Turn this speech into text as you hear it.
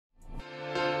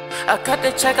I cut the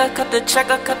check, I cut the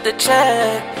check, I cut the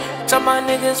check. Tell my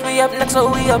niggas we up next,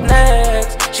 so we up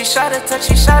next. She shot a text,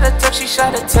 she shot a text, she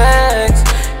shot a text.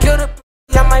 Kill the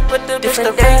I might put the bitch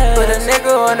to rest. Put a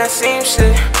nigga on that same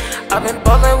shit. I've been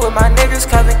ballin' with my niggas,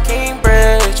 Kevin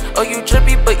Cambridge. Oh, you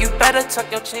drippy, but you better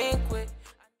tuck your chain quick.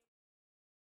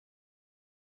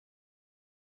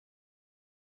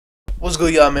 What's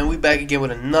good, y'all, man? We back again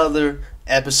with another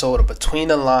episode of Between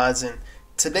the Lines, and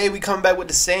today we come back with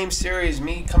the same series,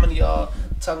 me coming to y'all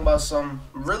talking about some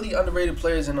really underrated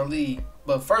players in the league.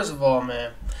 But first of all,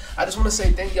 man, I just want to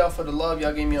say thank y'all for the love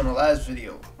y'all gave me on the last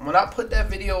video. When I put that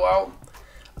video out,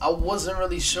 I wasn't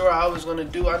really sure how I was going to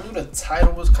do. I knew the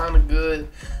title was kind of good.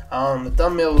 The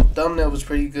thumbnail was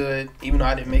pretty good, even though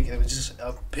I didn't make it. It was just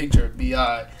a picture of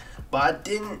B.I. But I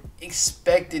didn't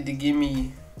expect it to give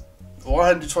me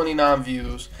 129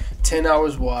 views, 10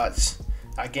 hours watched.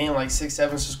 I gained like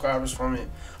 6-7 subscribers from it.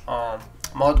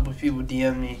 Multiple people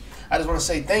DM me. I just want to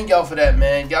say thank y'all for that,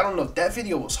 man. Y'all don't know, that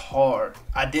video was hard.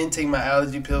 I didn't take my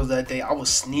allergy pills that day. I was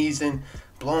sneezing,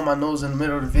 blowing my nose in the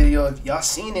middle of the video. If y'all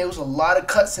seen it, it was a lot of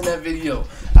cuts in that video.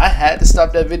 I had to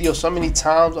stop that video so many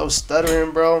times. I was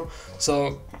stuttering, bro.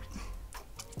 So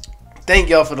thank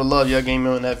y'all for the love y'all gave me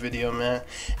on that video, man.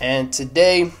 And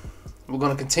today we're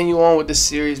going to continue on with this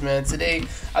series, man. Today,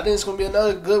 I think it's going to be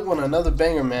another good one, another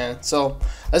banger, man. So,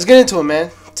 let's get into it, man.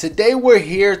 Today, we're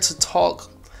here to talk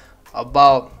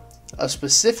about a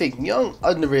specific young,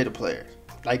 underrated player.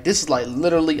 Like, this is, like,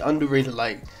 literally underrated.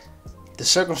 Like, the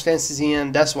circumstances he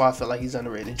in, that's why I feel like he's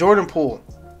underrated. Jordan Poole.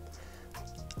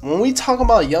 When we talk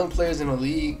about young players in the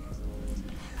league,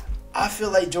 I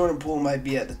feel like Jordan Poole might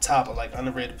be at the top of, like,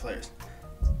 underrated players.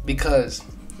 Because,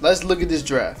 let's look at this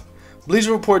draft.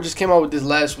 Bleacher Report just came out with this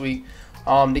last week.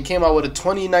 They came out with a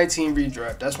 2019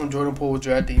 redraft. That's when Jordan Poole was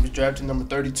drafted. He was drafted number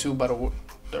 28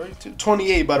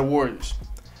 by the Warriors.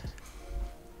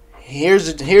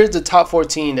 Here's the top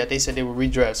 14 that they said they would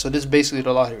redraft. So this is basically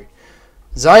the lottery.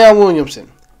 Zion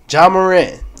Williamson, John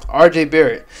Morant, R.J.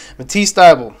 Barrett, Matisse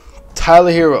Thybulle,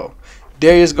 Tyler Hero,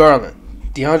 Darius Garland,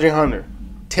 DeAndre Hunter,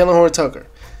 Taylor Horton-Tucker,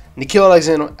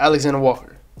 Nickeil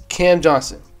Alexander-Walker, Cam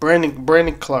Johnson,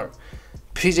 Brandon Clark,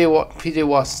 PJ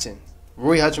Washington,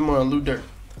 Rui Hachimura, and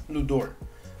Lou Dort.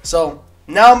 So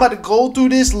now I'm about to go through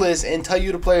this list and tell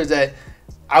you the players that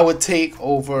I would take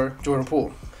over Jordan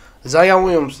Poole. Zion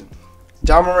Williamson,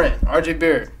 John Morant, R.J.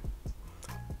 Barrett,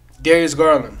 Darius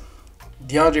Garland,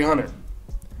 DeAndre Hunter.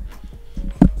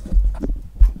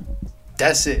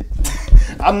 That's it.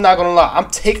 I'm not gonna lie.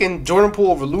 I'm taking Jordan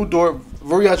Poole over Lou Dort,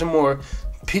 Rui Hachimura,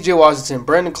 PJ Washington,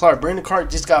 Brandon Clark. Brandon Clark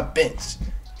just got benched.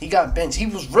 He got benched. He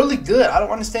was really good. I don't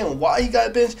understand why he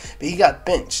got benched, but he got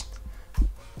benched.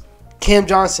 Cam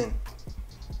Johnson.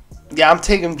 Yeah, I'm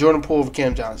taking Jordan Poole over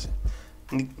Cam Johnson.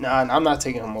 Nah, I'm not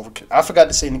taking him over. I forgot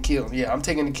to say Nickeil. Yeah, I'm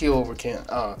taking Nickeil over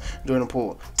Jordan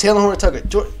Poole. Taylor Horton-Tucker.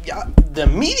 The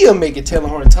media making Taylor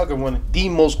Horton-Tucker one of the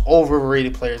most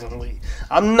overrated players in the league.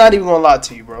 I'm not even going to lie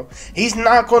to you, bro. He's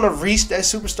not going to reach that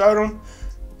superstardom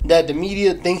that the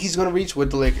media think he's going to reach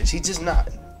with the Lakers. He's just not.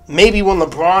 Maybe when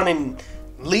LeBron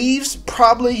leaves,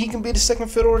 probably he can be the second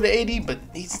fiddle to AD, but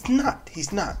he's not.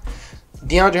 He's not.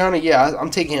 DeAndre Hunter, yeah,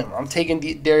 I'm taking him. I'm taking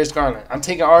Darius Garland. I'm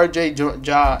taking RJ,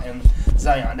 Ja, and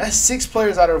Zion. That's 6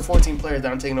 players out of the 14 players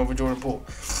that I'm taking over Jordan Poole.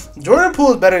 Jordan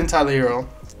Poole is better than Tyler Hero.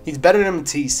 He's better than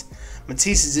Matisse.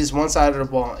 Matisse is just one side of the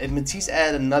ball. If Matisse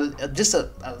add another, just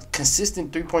a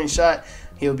consistent 3-point shot,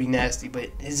 he'll be nasty, but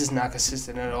it's just not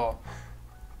consistent at all.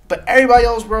 But everybody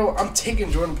else, bro, I'm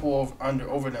taking Jordan Poole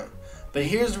over them. But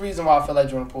here's the reason why I feel like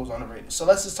Jordan Poole is underrated. So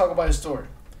let's just talk about his story.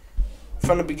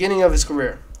 From the beginning of his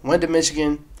career, went to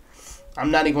Michigan.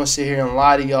 I'm not even going to sit here and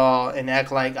lie to y'all and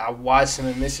act like I watched him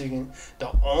in Michigan.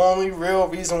 The only real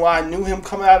reason why I knew him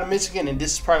coming out of Michigan, and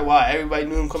this is probably why everybody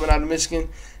knew him coming out of Michigan,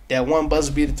 that one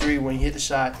buzzer beater 3 when he hit the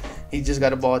shot, he just got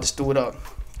the ball, just threw it up.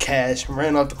 Cash,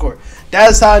 ran off the court.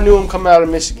 That's how I knew him coming out of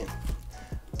Michigan.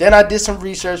 Then I did some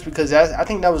research because I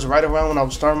think that was right around when I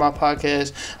was starting my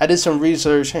podcast. I did some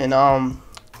research and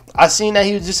I seen that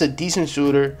he was just a decent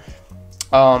shooter.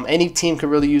 Any team could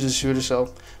really use a shooter,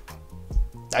 so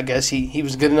I guess he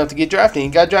was good enough to get drafted. He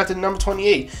got drafted number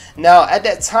 28. Now, at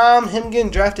that time, him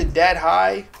getting drafted that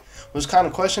high was kind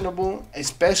of questionable,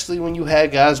 especially when you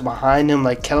had guys behind him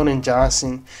like Keldon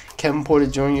Johnson, Kevin Porter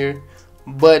Jr.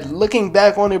 But looking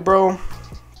back on it, bro,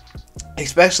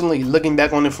 especially looking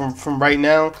back on it from right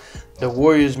now, the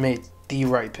Warriors made the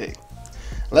right pick.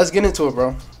 Let's get into it,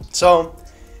 bro. So,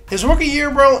 his rookie year,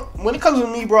 bro, when it comes to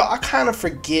me, bro, I kind of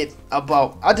forget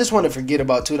about, I just want to forget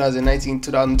about 2019,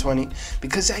 2020,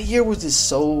 because that year was just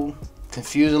so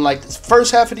confusing. Like, this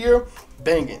first half of the year,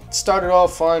 banging. Started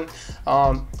off fun.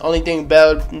 Only thing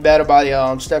bad about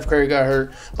it, Steph Curry got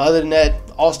hurt. But other than that,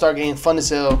 All-Star game, fun as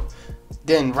hell.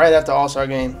 Then right after All-Star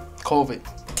game, COVID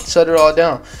shut it all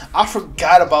down. I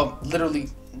forgot about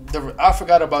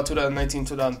 2019,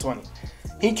 2020.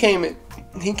 He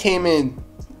came in,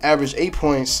 averaged 8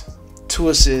 points, 2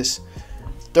 assists,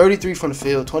 33 from the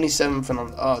field, 27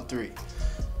 from 3.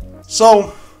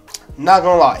 So, not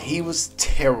gonna lie, he was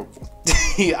terrible.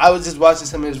 I was just watching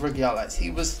some of his rookie highlights.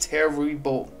 He was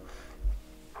terrible.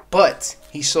 But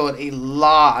he showed a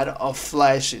lot of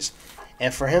flashes.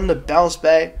 And for him to bounce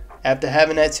back after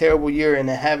having that terrible year and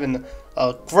then having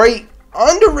a great,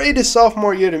 underrated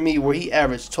sophomore year to me where he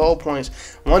averaged 12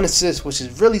 points, 1 assist, which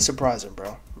is really surprising,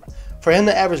 bro. For him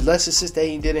to average less assists than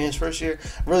he did in his first year,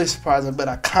 really surprising, but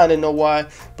I kind of know why.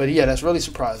 But yeah, that's really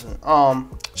surprising.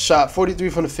 Shot 43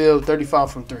 from the field,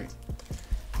 35 from 3.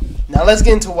 Now let's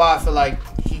get into why I feel like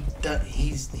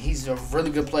he's a really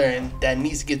good player and that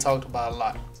needs to get talked about a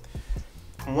lot.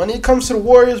 When it comes to the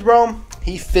Warriors, bro,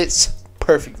 he fits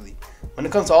perfectly. When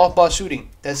it comes to off-ball shooting,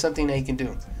 that's something that he can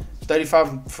do.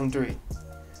 35 from 3.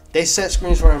 They set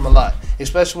screens for him a lot,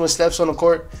 especially when Steph's on the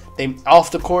court.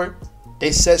 Off the court,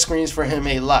 they set screens for him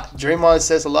a lot. Draymond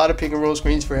sets a lot of pick and roll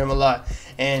screens for him a lot.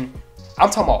 And I'm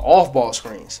talking about off-ball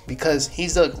screens because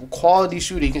he's a quality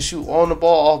shooter. He can shoot on the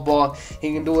ball, off ball.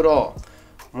 He can do it all.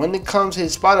 When it comes to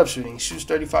his spot-up shooting, he shoots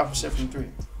 35% from 3.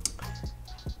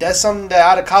 That's something that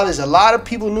out of college, a lot of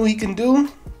people knew he can do.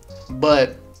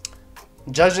 But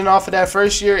judging off of that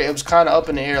first year, it was kind of up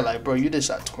in the air. Like, bro, you just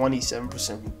shot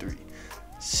 27% from 3.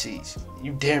 Jeez,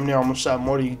 you damn near almost shot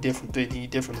more than you did from 3 than you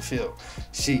did from the field.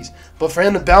 Jeez. But for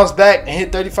him to bounce back and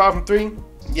hit 35 from 3,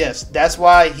 yes, that's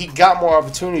why he got more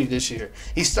opportunity this year.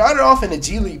 He started off in the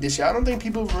G League this year. I don't think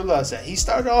people realize that. He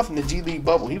started off in the G League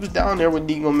bubble. He was down there with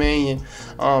Nico Mannion,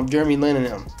 Jeremy Lin and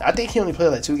them. I think he only played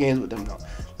like 2 games with them, though.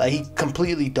 Like, he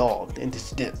completely dogged and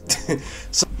just dipped.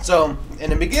 so, in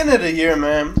the beginning of the year,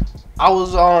 man, I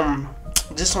was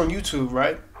just on YouTube,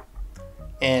 right?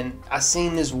 And I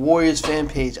seen this Warriors fan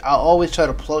page. I always try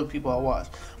to plug people I watch,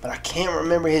 but I can't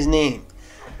remember his name.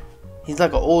 He's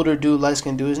like an older dude,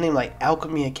 light-skinned dude. His name like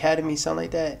Alchemy Academy, something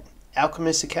like that.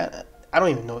 Alchemist Academy. I don't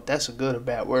even know if that's a good or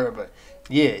bad word, but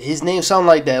yeah, his name something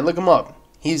like that. Look him up.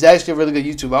 He's actually a really good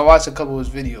YouTuber. I watched a couple of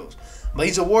his videos. But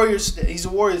he's a Warriors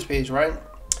page, right?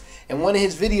 And one of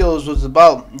his videos was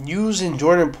about using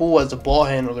Jordan Poole as a ball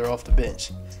handler off the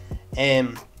bench.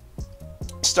 And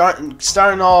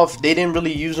starting off, they didn't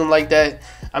really use him like that.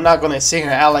 I'm not gonna sit here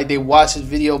and act like they watched his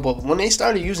video, but when they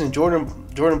started using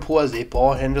Jordan Poole as a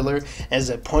ball handler, as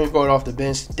a point guard off the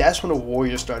bench, that's when the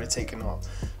Warriors started taking off.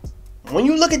 When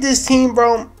you look at this team,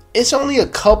 bro, it's only a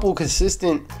couple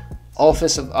consistent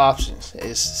offensive options.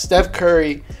 It's Steph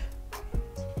Curry,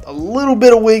 a little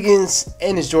bit of Wiggins,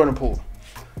 and it's Jordan Poole.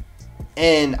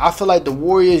 And I feel like the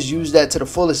Warriors used that to the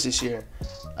fullest this year.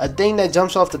 A thing that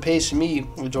jumps off the page for me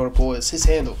with Jordan Poole is his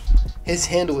handle. His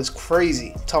handle is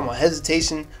crazy. I'm talking about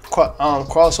hesitation,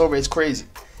 crossover is crazy.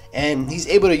 And he's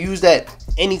able to use that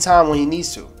anytime when he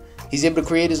needs to. He's able to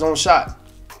create his own shot.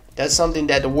 That's something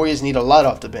that the Warriors need a lot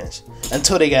off the bench.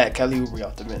 Until they got Kelly Oubre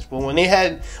off the bench. But when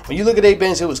you look at their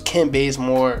bench, it was Ken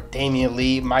Bazemore, Damian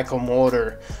Lee, Michael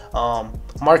Mortar,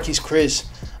 Marquise Chris,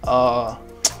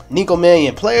 Nico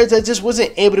Mannion. Players that just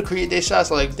wasn't able to create their shots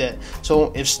like that.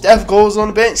 So if Steph goes on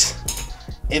the bench,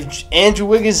 if Andrew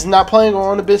Wiggins is not playing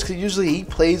on the bench, because usually he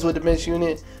plays with the bench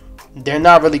unit, they're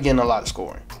not really getting a lot of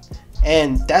scoring.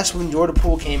 And that's when Jordan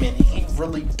Poole came in. He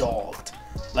really dogged.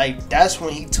 Like, that's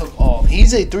when he took off.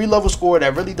 He's a 3-level scorer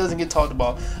that really doesn't get talked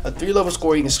about. A 3-level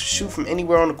scorer, he can shoot from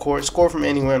anywhere on the court, score from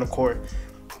anywhere on the court.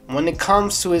 When it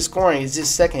comes to his scoring, it's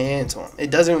just second hand to him.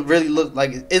 It doesn't really look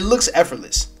like it looks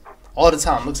effortless. All the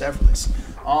time, looks effortless.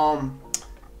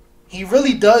 He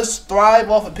really does thrive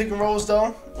off of pick and rolls,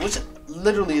 though, which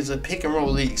literally is a pick and roll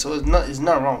league, so there's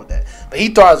nothing wrong with that. But he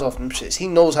thrives off them shits. He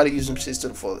knows how to use them shits to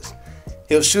the fullest.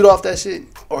 He'll shoot off that shit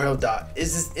or he'll die.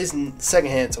 It's second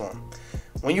hand to him.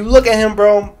 When you look at him,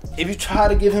 bro, if you try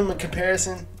to give him a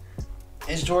comparison,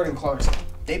 it's Jordan Clarkson.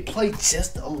 They play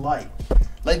just alike.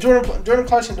 Like, Jordan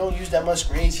Clarkson don't use that much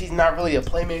screens. He's not really a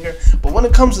playmaker. But when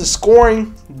it comes to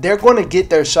scoring, they're going to get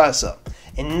their shots up.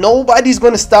 And nobody's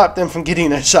going to stop them from getting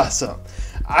their shots up.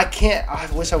 I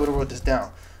wish I would have wrote this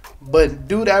down. But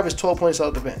dude averaged 12 points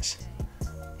off the bench.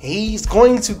 He's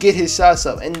going to get his shots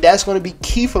up. And that's going to be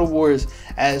key for the Warriors.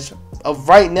 As of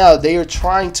right now, they are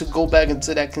trying to go back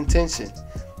into that contention.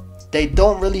 They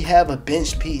don't really have a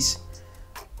bench piece.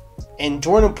 And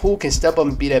Jordan Poole can step up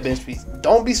and be that bench piece.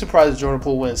 Don't be surprised if Jordan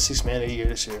Poole wins 6th Man of the Year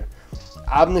this year.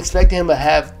 I'm expecting him to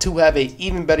have an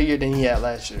even better year than he had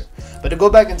last year. But to go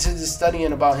back into just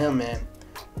studying about him, man,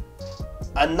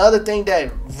 Another thing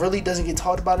that really doesn't get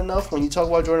talked about enough when you talk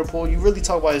about Jordan Poole, you really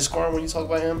talk about his scoring when you talk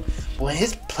about him. But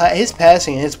his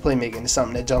passing and his playmaking is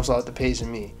something that jumps off the page to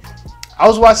me. I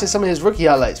was watching some of his rookie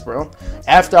highlights, bro.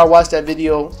 After I watched that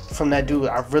video from that dude,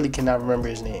 I really cannot remember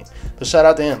his name. But shout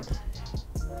out to him.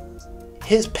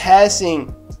 His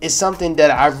passing is something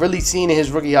that I've really seen in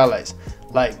his rookie highlights.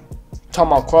 Like,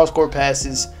 talking about cross-court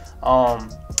passes,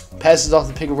 passes off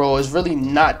the pick and roll. It's really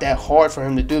not that hard for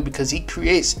him to do because he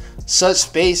creates such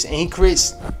space and he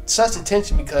creates such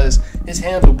attention because his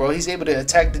handle, bro. He's able to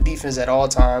attack the defense at all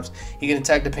times. He can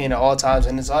attack the paint at all times,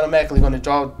 and it's automatically going to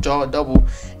draw a double.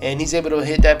 And he's able to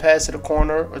hit that pass to the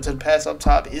corner or to the pass up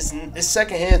top. It's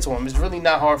second hand to him. It's really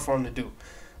not hard for him to do.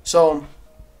 So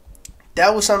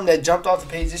that was something that jumped off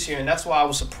the page this year, and that's why I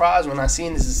was surprised when I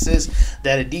seen his assist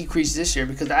that it decreased this year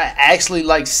because I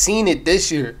actually seen it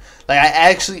this year.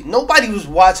 Nobody was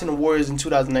watching the Warriors in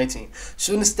 2019.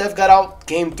 Soon as Steph got out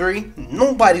game 3,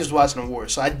 nobody was watching the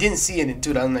Warriors, so I didn't see it in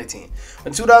 2019.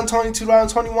 In 2020,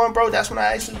 2021, bro, that's when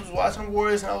I actually was watching the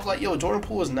Warriors, and I was like, yo, Jordan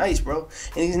Poole is nice, bro,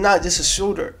 and he's not just a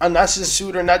shooter. Not just a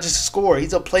shooter, not just a scorer.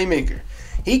 He's a playmaker.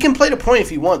 He can play the point if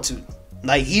he wants to.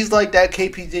 He's like that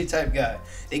KPJ type guy.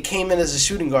 They came in as a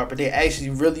shooting guard, but they're actually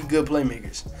really good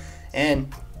playmakers.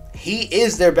 And he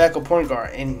is their backup point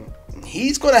guard. And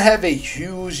he's going to have a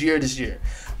huge year this year.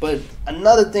 But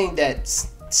another thing that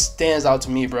stands out to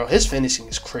me, bro, his finishing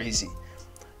is crazy.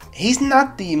 He's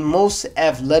not the most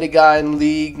athletic guy in the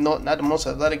league. No, not the most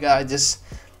athletic guy just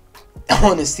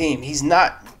on his team. He's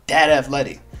not that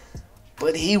athletic.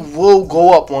 But he will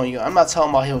go up on you. I'm not talking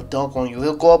about he'll dunk on you.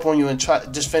 He'll go up on you and try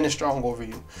just finish strong over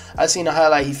you. I seen a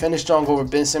highlight. He finished strong over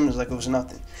Ben Simmons like it was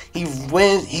nothing. He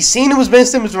seen it was Ben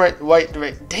Simmons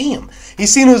Damn. He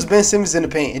seen it was Ben Simmons in the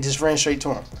paint and just ran straight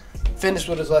to him. Finished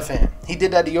with his left hand. He did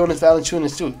that to Jonas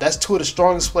Valanciunas too. That's two of the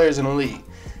strongest players in the league.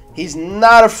 He's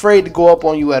not afraid to go up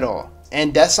on you at all.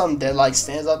 And that's something that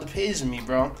stands out the page to me,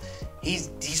 bro.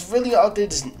 He's really out there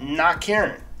just not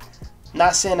caring.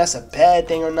 Not saying that's a bad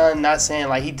thing or nothing. Not saying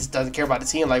he just doesn't care about the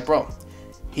team. Bro,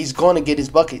 he's going to get his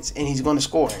buckets and he's going to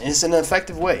score. And it's in an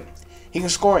effective way. He can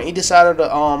score on either side of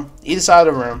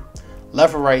the rim,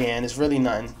 left or right hand. It's really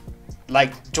nothing.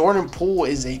 Jordan Poole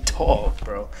is a dog,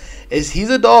 bro. He's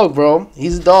a dog, bro.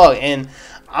 He's a dog. And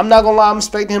I'm not going to lie, I'm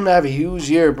expecting him to have a huge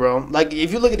year, bro.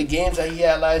 If you look at the games that he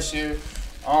had last year,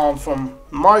 from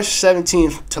March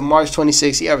 17th to March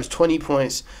 26th, he averaged 20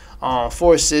 points.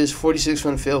 4 assists, 46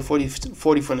 from the field, 40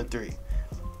 from the 3.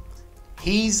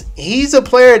 He's a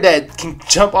player that can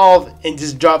jump off and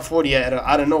just drop 40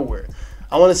 out of nowhere.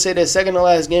 I want to say that second to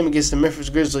last game against the Memphis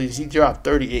Grizzlies, he dropped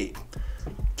 38.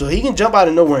 So he can jump out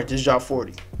of nowhere and just drop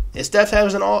 40. If Steph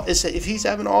has if he's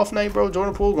having an off night, bro,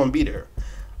 Jordan Poole gonna be there.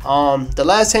 The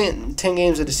last 10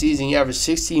 games of the season, he averaged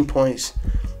 16 points,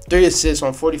 3 assists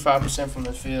on 45% from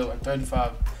the field and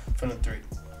 35 from the 3.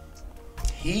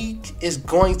 He is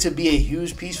going to be a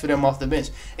huge piece for them off the bench,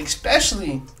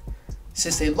 especially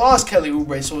since they lost Kelly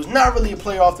Oubre, so it's not really a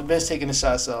player off the bench taking the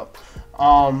shots up.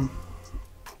 I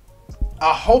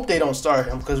hope they don't start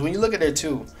him because when you look at their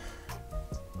two,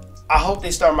 I hope they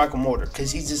start Michael Porter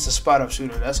because he's just a spot-up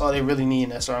shooter. That's all they really need in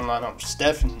that starting lineup.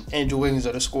 Steph and Andrew Wiggins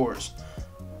are the scorers.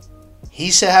 He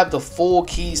should have the full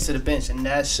keys to the bench, and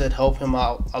that should help him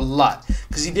out a lot.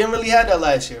 Because he didn't really have that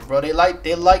last year, bro. They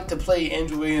like to play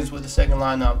Andrew Wiggins with the second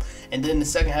lineup. And then the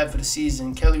second half of the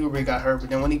season, Kelly Oubre got hurt. But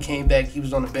then when he came back, he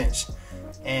was on the bench.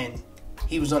 And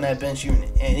he was on that bench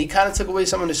unit. And he kind of took away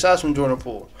some of the shots from Jordan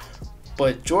Poole.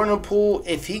 But Jordan Poole,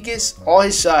 if he gets all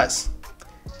his shots,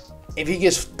 if he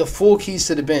gets the full keys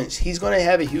to the bench, he's going to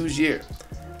have a huge year.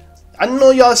 I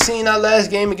know y'all seen that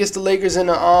last game against the Lakers and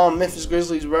the Memphis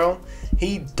Grizzlies, bro.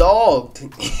 He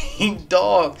dogged. He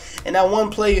dogged. And that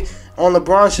one play on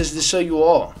LeBron just to show you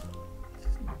all.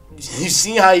 You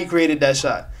see how he created that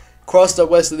shot. Crossed up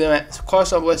Wesley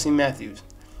Matthews.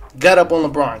 Got up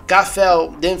on LeBron. Got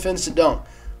fouled. Didn't finish the dunk.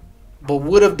 But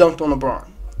would have dunked on LeBron.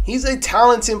 He's a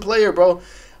talented player, bro.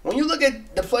 When you look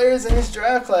at the players in this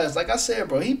draft class, like I said,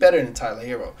 bro, he better than Tyler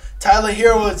Hero. Tyler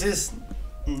Hero is just,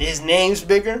 his name's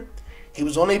bigger. He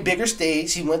was on a bigger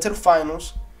stage. He went to the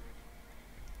finals.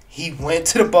 He went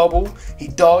to the bubble. He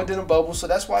dogged in the bubble. So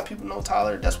that's why people know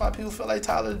Tyler. That's why people feel like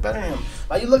Tyler is better than him.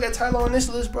 Like, you look at Tyler on this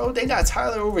list, bro. They got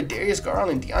Tyler over Darius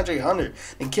Garland, DeAndre Hunter,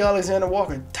 and Nickeil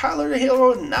Alexander-Walker. Tyler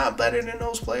Hero is not better than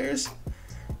those players.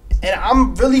 And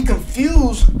I'm really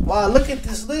confused while I look at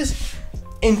this list.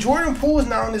 And Jordan Poole is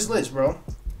not on this list, bro.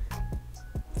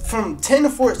 From 10 to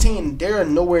 14, they're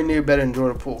nowhere near better than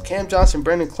Jordan Poole. Cam Johnson,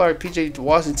 Brandon Clark, P.J.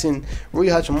 Washington, Rui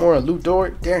Hachimura, Lou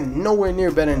Dort, they're nowhere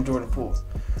near better than Jordan Poole.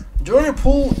 Jordan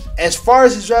Poole, as far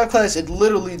as his draft class, is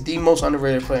literally the most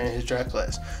underrated player in his draft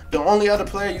class. The only other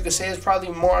player you could say is probably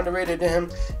more underrated than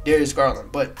him, Darius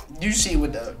Garland. But you see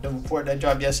with the report that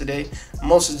dropped yesterday,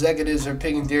 most executives are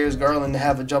picking Darius Garland to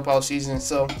have a jump out season.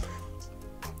 So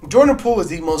Jordan Poole is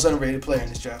the most underrated player in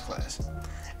this draft class.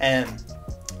 And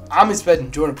I'm expecting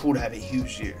Jordan Poole to have a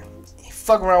huge year. He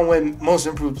fuck around win most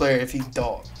improved player if he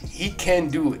dog. He can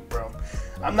do it, bro.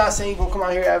 I'm not saying he's going to come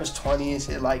out here average 20 and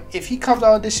shit. Like, if he comes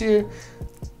out this year,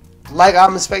 like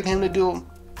I'm expecting him to do,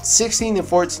 16 and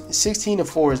 4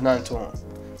 is nothing to him.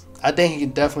 I think he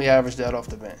can definitely average that off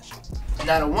the bench.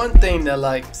 Now, the one thing that,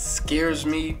 like, scares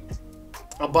me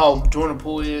about Jordan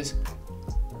Poole is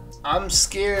I'm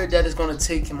scared that it's going to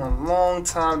take him a long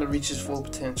time to reach his full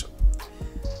potential.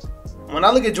 When I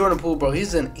look at Jordan Poole, bro, he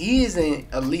is an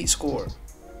elite scorer.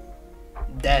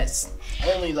 That's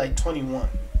only like 21.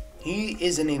 He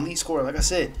is an elite scorer. Like I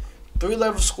said,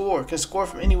 3-level scorer, can score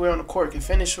from anywhere on the court, can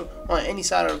finish on any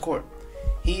side of the court.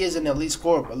 He is an elite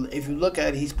scorer. But if you look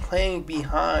at it, he's playing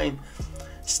behind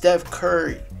Steph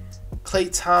Curry, Klay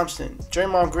Thompson,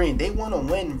 Draymond Green. They want to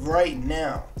win right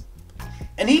now.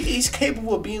 And he's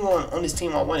capable of being on this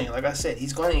team while winning. Like I said,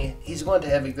 he's going to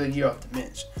have a good year off the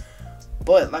bench.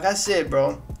 But like I said,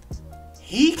 bro,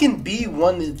 he can be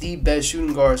one of the best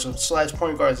shooting guards or /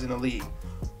 point guards in the league.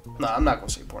 No, I'm not gonna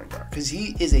say point guard because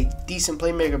he is a decent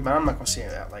playmaker, but I'm not gonna say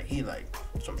that like he like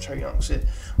some Trae Young shit.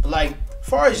 But like, as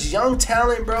far as young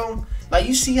talent, bro, like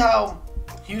you see how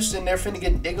Houston they're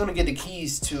gonna get the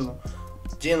keys to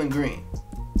Jalen Green.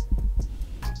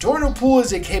 Jordan Poole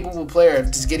is a capable player of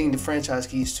just getting the franchise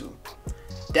keys to.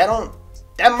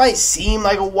 That might seem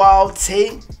like a wild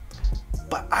take.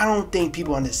 But I don't think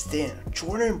people understand.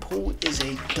 Jordan Poole is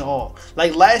a dog.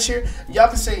 Like last year, y'all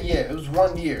can say, yeah, it was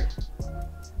 1 year.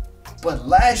 But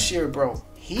last year, bro,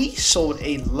 he showed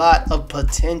a lot of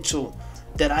potential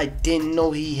that I didn't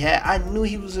know he had. I knew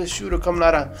he was a shooter coming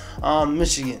out of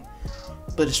Michigan.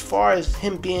 But as far as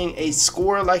him being a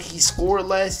scorer like he scored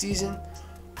last season,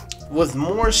 with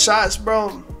more shots,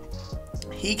 bro,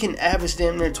 he can average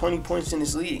damn near 20 points in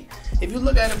this league. If you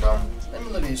look at it, bro, let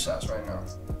me look at his shots right now.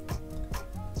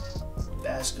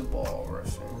 Basketball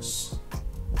reference.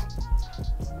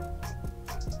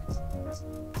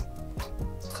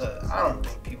 Cause I don't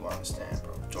think people understand,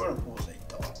 bro. Jordan Poole's a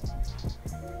dog.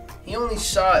 He only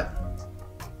shot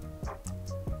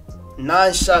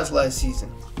 9 shots last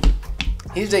season.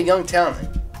 He's a young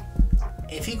talent.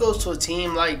 If he goes to a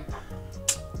team like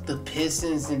the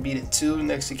Pistons and be the 2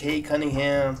 next to Cade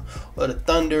Cunningham, or the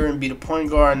Thunder and be the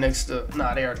point guard next to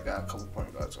they already got a couple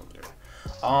point guards over there.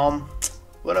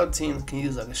 What other team can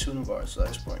use like a shooting guard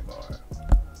 / point guard?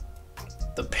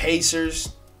 The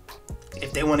Pacers,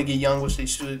 if they want to get young, which they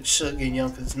should get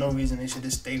young, because there's no reason they should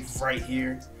just stay right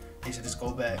here. They should just go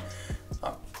back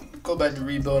to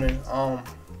rebuilding.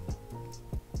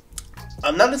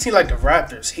 Another team like the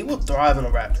Raptors, he would thrive in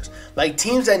the Raptors. Like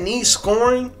teams that need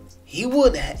scoring, he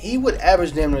would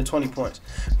average them to 20 points.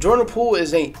 Jordan Poole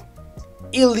is an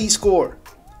elite scorer.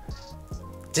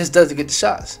 Just doesn't get the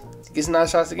shots. Gets 9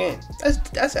 shots a game.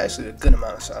 That's actually a good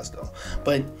amount of shots though.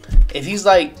 But if he's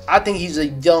like, I think he's a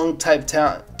young type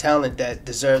talent that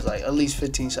deserves like at least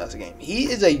 15 shots a game. He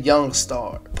is a young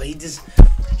star, but he's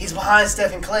behind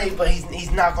Steph and Klay, but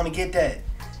he's not gonna get that,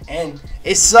 and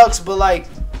it sucks. But like,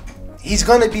 he's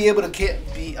gonna be able to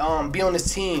be on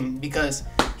this team because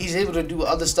he's able to do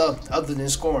other stuff other than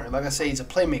scoring. Like I say, he's a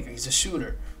playmaker. He's a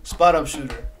shooter, spot up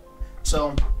shooter.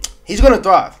 So he's gonna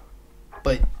thrive.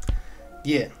 But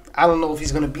yeah, I don't know if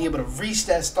he's gonna be able to reach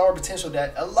that star potential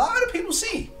that a lot of people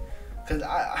see. Cause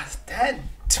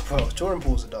bro, Jordan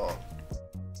Poole's a dog.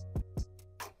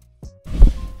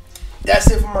 That's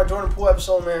it for my Jordan Poole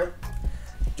episode, man.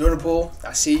 Jordan Poole,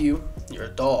 I see you. You're a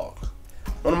dog.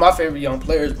 One of my favorite young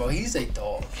players, bro. He's a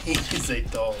dog. He's a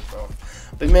dog, bro.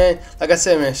 But man, like I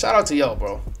said, man, shout out to y'all,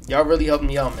 bro. Y'all really helped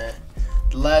me out, man.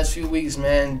 The last few weeks,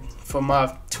 man, for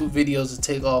my 2 videos to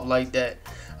take off like that,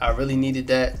 I really needed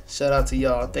that. Shout out to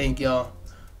y'all. Thank y'all.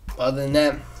 Other than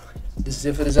that, this is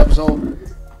it for this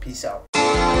episode. Peace out.